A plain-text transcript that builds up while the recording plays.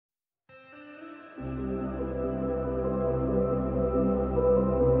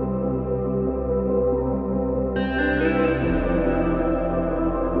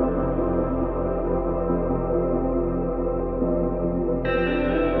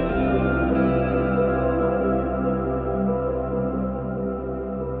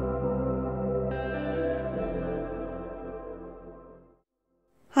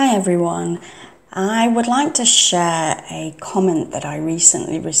Hi everyone, I would like to share a comment that I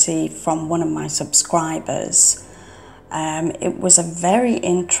recently received from one of my subscribers. It was a very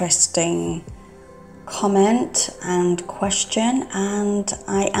interesting comment and question, and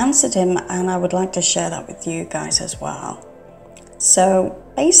I answered him, and I would like to share that with you guys as well. So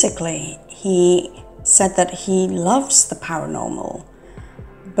basically, he said that he loves the paranormal,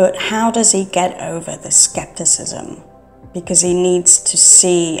 but how does he get over the skepticism? Because he needs to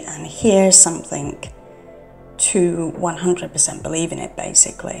see and hear something to 100% believe in it,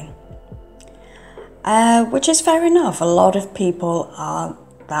 basically. Which is fair enough. A lot of people are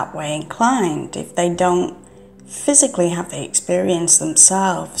that way inclined. If they don't physically have the experience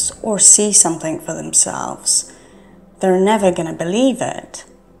themselves or see something for themselves, they're never going to believe it.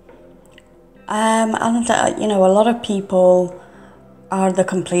 And a lot of people are the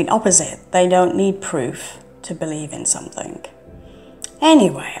complete opposite. They don't need proof to believe in something.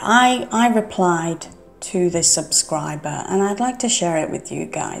 Anyway, I replied to this subscriber, and I'd like to share it with you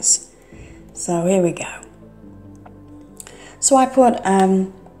guys. So here we go. So I put,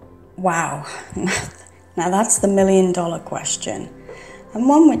 wow, now that's the $1 million question, and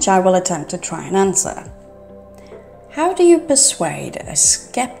one which I will attempt to try and answer. How do you persuade a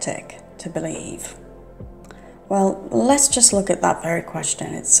skeptic to believe? Well, let's just look at that very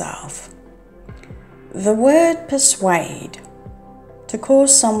question itself. The word persuade, to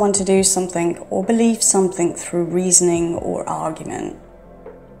cause someone to do something or believe something through reasoning or argument.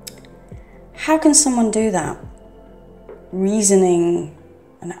 How can someone do that? Reasoning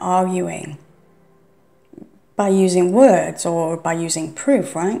and arguing by using words or by using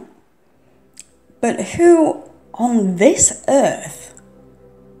proof, right? But who on this earth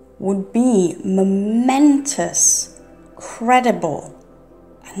would be momentous, credible,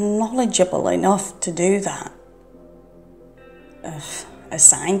 knowledgeable enough to do that? A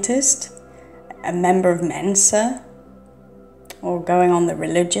scientist, a member of Mensa, or going on the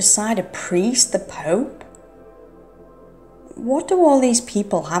religious side, a priest, the Pope? What do all these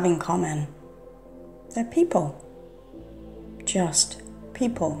people have in common? They're people. Just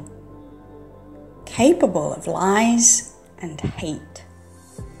people. Capable of lies and hate.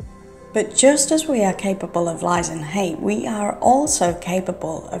 But just as we are capable of lies and hate, we are also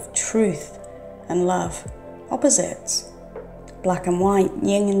capable of truth and love. Opposites. Black and white,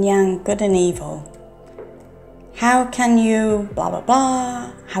 yin and yang, good and evil. How can you blah blah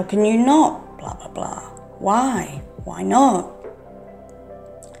blah? How can you not blah blah blah? Why? Why not?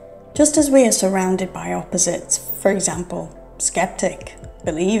 Just as we are surrounded by opposites, for example, skeptic,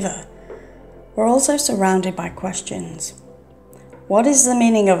 believer, we're also surrounded by questions. What is the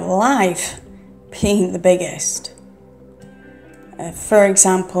meaning of life being the biggest? For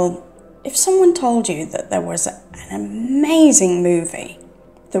example, if someone told you that there was an amazing movie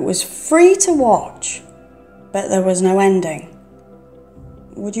that was free to watch, but there was no ending,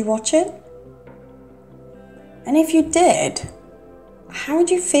 would you watch it? And if you did, how would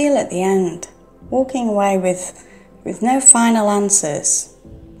you feel at the end? Walking away with no final answers,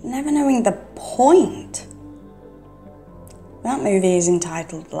 never knowing the point. That movie is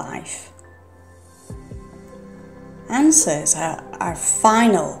entitled Life. Answers are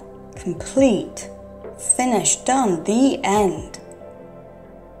final, complete, finished, done, the end.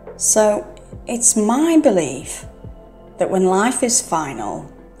 So it's my belief that when life is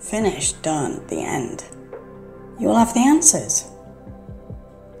final, finished, done, the end, you'll have the answers.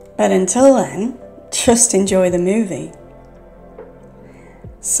 But until then, just enjoy the movie.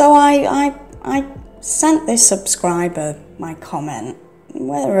 So I sent this subscriber my comment.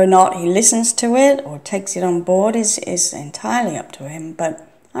 Whether or not he listens to it or takes it on board is entirely up to him, but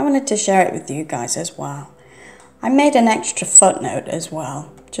I wanted to share it with you guys as well. I made an extra footnote as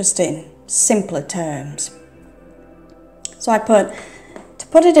well, just in simpler terms. So I put, to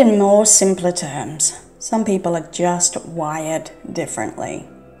put it in more simpler terms, some people are just wired differently.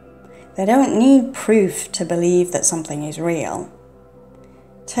 They don't need proof to believe that something is real.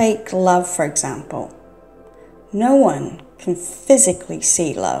 Take love, for example. No one can physically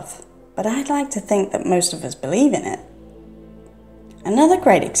see love, but I'd like to think that most of us believe in it. Another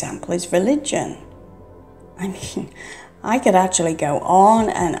great example is religion. I mean, I could actually go on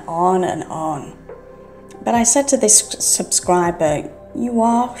and on and on. But I said to this subscriber, you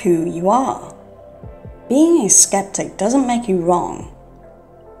are who you are. Being a skeptic doesn't make you wrong,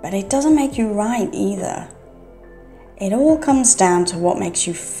 but it doesn't make you right either. It all comes down to what makes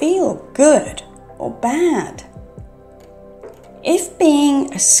you feel good or bad. If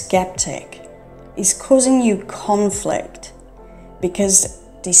being a skeptic is causing you conflict because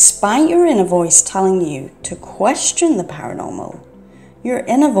despite your inner voice telling you to question the paranormal, your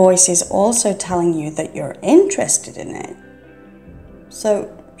inner voice is also telling you that you're interested in it.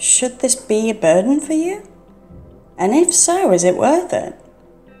 So, should this be a burden for you? And if so, is it worth it?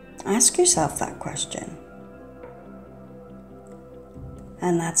 Ask yourself that question.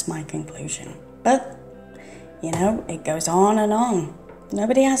 And that's my conclusion. But, it goes on and on.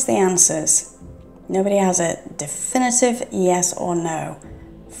 Nobody has the answers. Nobody has a definitive yes or no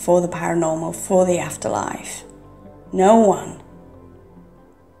for the paranormal, for the afterlife. No one.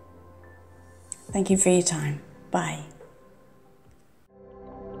 Thank you for your time. Bye.